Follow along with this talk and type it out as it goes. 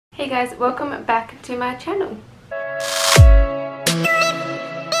Hey guys, welcome back to my channel.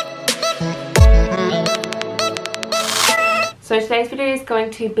 So today's video is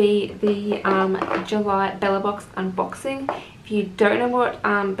going to be the July Bellabox unboxing. If you don't know what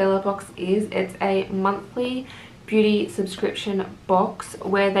Bellabox is, it's a monthly beauty subscription box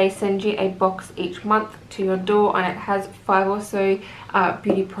where they send you a box each month to your door, and it has 5 or so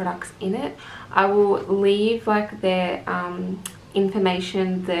beauty products in it. I will leave like their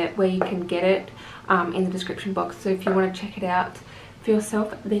information where you can get it in the description box, so if you want to check it out for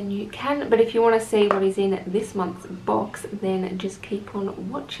yourself then you can, but if you want to see what is in this month's box then just keep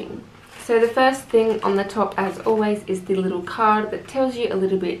on watching. So the first thing on the top, as always, is the little card that tells you a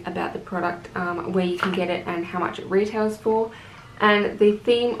little bit about the product, where you can get it and how much it retails for. And the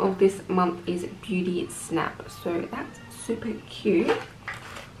theme of this month is Beauty Snap, so that's super cute.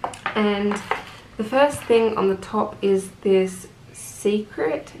 And the first thing on the top is this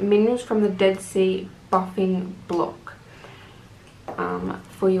Secret Minerals from the Dead Sea Buffing Block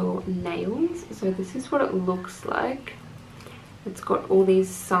for your nails. So this is what it looks like. It's got all these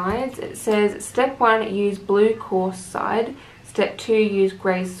sides. It says step 1 use blue coarse side, step 2 use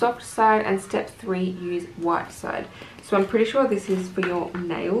grey soft side, and step 3 use white side. So I'm pretty sure this is for your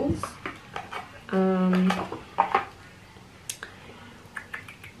nails.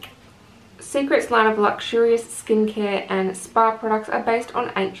 Secret's line of luxurious skincare and spa products are based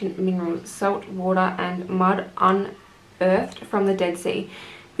on ancient minerals, salt, water and mud unearthed from the Dead Sea.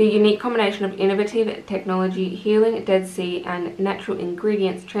 The unique combination of innovative technology, healing Dead Sea and natural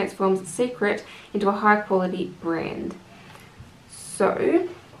ingredients transforms Secret into a high quality brand. So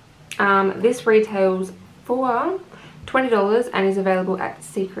this retails for $20 and is available at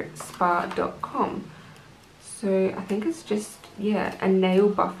secretspa.com. So I think it's just, yeah, a nail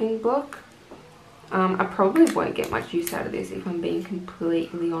buffing block. I probably won't get much use out of this if I'm being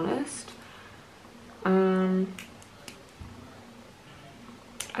completely honest. I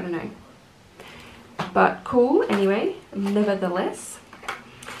don't know, but cool anyway, nevertheless.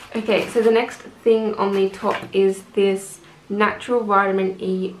 Okay, so the next thing on the top is this natural vitamin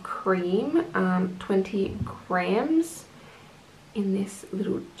E cream, 20 grams in this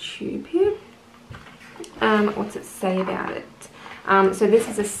little tube here. What's it say about it? So this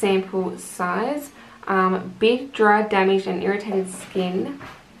is a sample size. Big, dry, damaged and irritated skin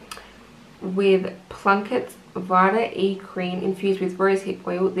with Plunkett's Vita E cream infused with rosehip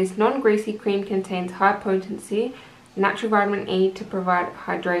oil. This non-greasy cream contains high potency natural vitamin E to provide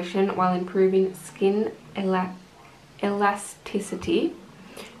hydration while improving skin elasticity.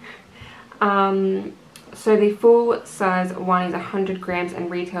 So the full size one is 100 grams and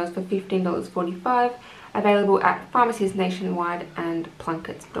retails for $15.45. Available at pharmacies nationwide and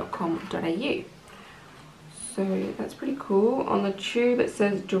plunkets.com.au. So that's pretty cool. On the tube it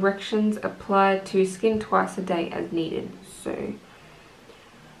says directions apply to skin twice a day as needed. So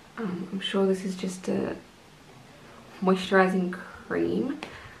I'm sure this is just a moisturizing cream.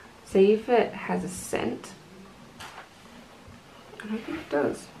 See if it has a scent. I don't think it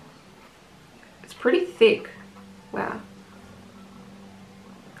does. It's pretty thick. Wow.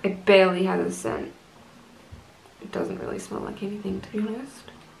 It barely has a scent. It doesn't really smell like anything, to be honest.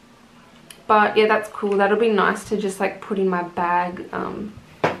 But yeah, that's cool. That'll be nice to just like put in my bag,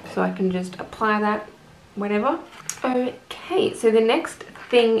 so I can just apply that whenever. Okay, so the next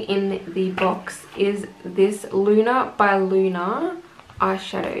thing in the box is this Luna by Luna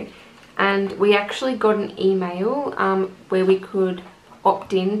eyeshadow. And we actually got an email where we could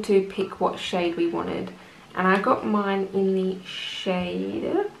opt in to pick what shade we wanted. And I got mine in the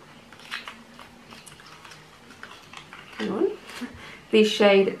shade... hang on. The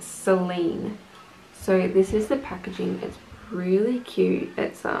shade Celine. So this is the packaging. It's really cute.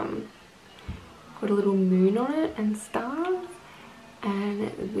 It's got a little moon on it and stars,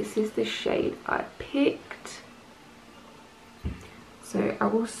 and this is the shade I picked. So I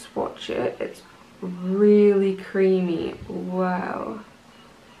will swatch it. It's really creamy. Wow,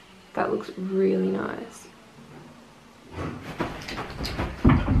 that looks really nice. I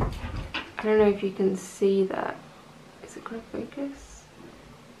don't know if you can see that. Is it gonna focus?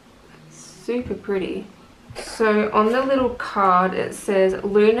 Super pretty. So on the little card it says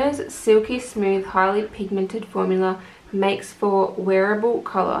Luna's silky smooth highly pigmented formula makes for wearable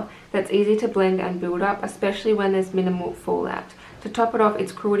color that's easy to blend and build up, especially when there's minimal fallout. To top it off,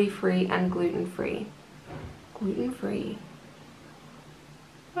 it's cruelty free and gluten free. Gluten free.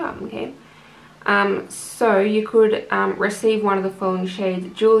 Oh, okay. So you could receive one of the following shades: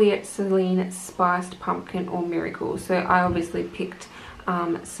 Juliet, Celine, Spiced, Pumpkin or Miracle. So I obviously picked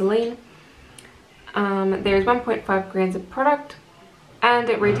Celine. There is 1.5 grams of product. and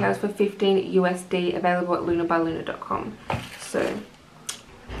it retails for $15 USD, available at lunabyluna.com. So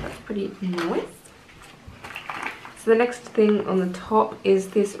that's pretty nice. So the next thing on the top is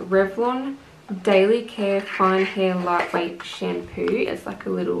this Revlon Daily Care Fine Hair Lightweight Shampoo. It's like a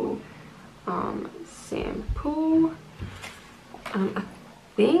little sample. I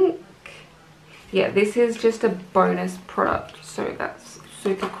think, yeah, this is just a bonus product, so that's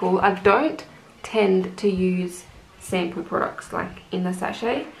super cool. I don't tend to use sample products like in the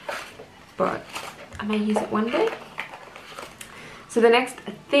sachet, but I may use it one day. So the next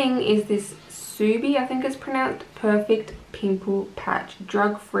thing is this Subi, I think it's pronounced, Perfect Pimple Patch,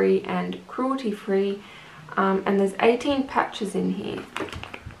 drug-free and cruelty-free, and there's 18 patches in here,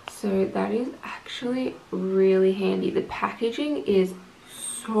 so that is actually really handy. The packaging is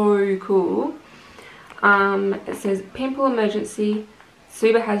so cool. It says pimple emergency,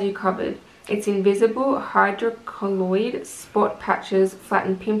 Suba has you covered. It's invisible hydrocolloid spot patches,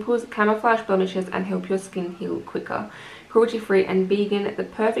 flatten pimples, camouflage blemishes, and help your skin heal quicker. Cruelty-free and vegan, the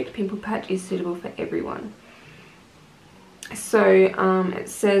perfect pimple patch is suitable for everyone. So it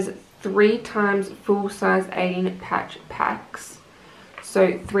says 3 times full-size 18 patch packs.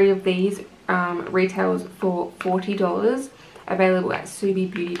 So 3 of these retails for $40, available at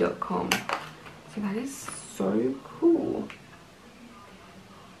subibeauty.com. So that is so cool.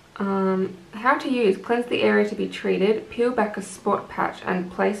 How to use: cleanse the area to be treated, peel back a spot patch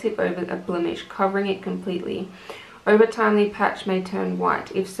and place it over a blemish, covering it completely. Over time the patch may turn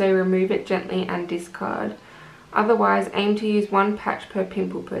white. If so, remove it gently and discard. Otherwise, aim to use 1 patch per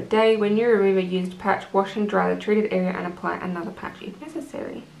pimple per day. When you remove a used patch, wash and dry the treated area and apply another patch if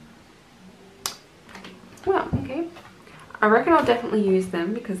necessary. Well, okay. I reckon I'll definitely use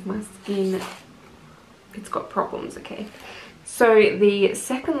them because my skin, it's got problems, okay. So the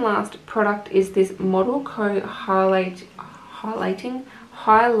second last product is this Model Co highlighting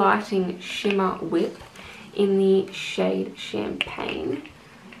shimmer whip in the shade Champagne.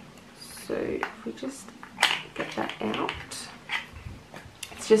 So if we just get that out,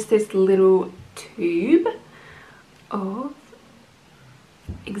 it's just this little tube of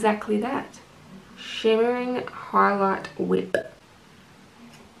exactly that, shimmering highlight whip.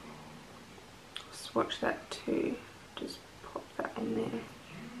 Swatch that too, just pop that on there.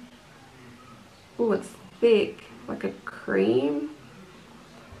 Oh, it's thick, like a cream,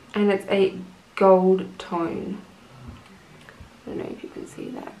 and it's a gold tone. I don't know if you can see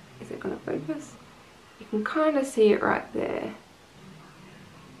that. Is it going to focus? You can kind of see it right there,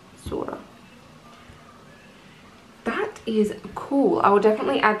 sorta. That is cool. I will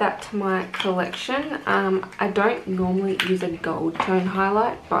definitely add that to my collection. I don't normally use a gold tone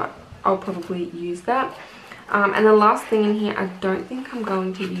highlight, but I'll probably use that. And the last thing in here I don't think I'm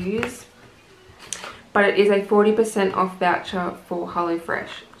going to use, but it is a 40% off voucher for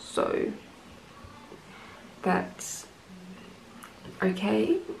HelloFresh, so that's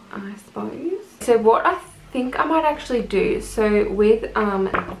okay, I suppose. So what I think I might actually do, so with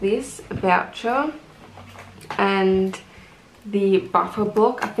this voucher and the buffer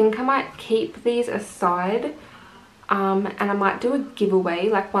block, I think I might keep these aside, and I might do a giveaway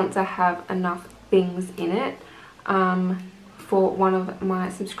like once I have enough things in it for one of my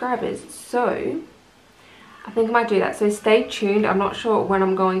subscribers. So I think I might do that, so stay tuned. I'm not sure when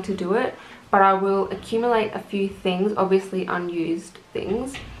I'm going to do it, but I will accumulate a few things, obviously unused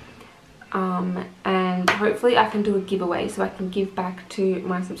things, and hopefully I can do a giveaway so I can give back to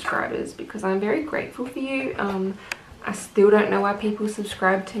my subscribers, because I'm very grateful for you. I still don't know why people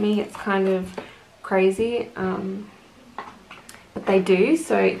subscribe to me. It's kind of crazy, but they do,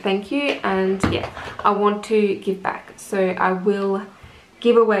 so thank you. And yeah, I want to give back, so I will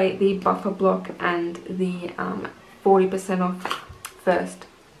give away the buffer block and the 40% off first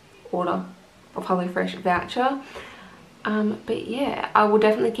order of HelloFresh voucher. But yeah, I will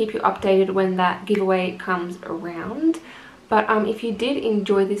definitely keep you updated when that giveaway comes around. But if you did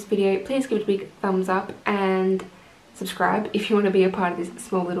enjoy this video, please give it a big thumbs up and subscribe if you want to be a part of this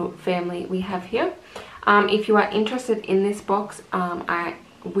small little family we have here. If you are interested in this box, I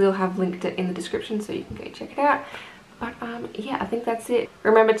will have linked it in the description so you can go check it out. But yeah, I think that's it.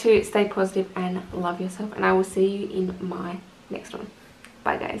 Remember to stay positive and love yourself, and I will see you in my next one.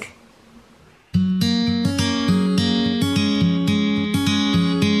 Bye guys.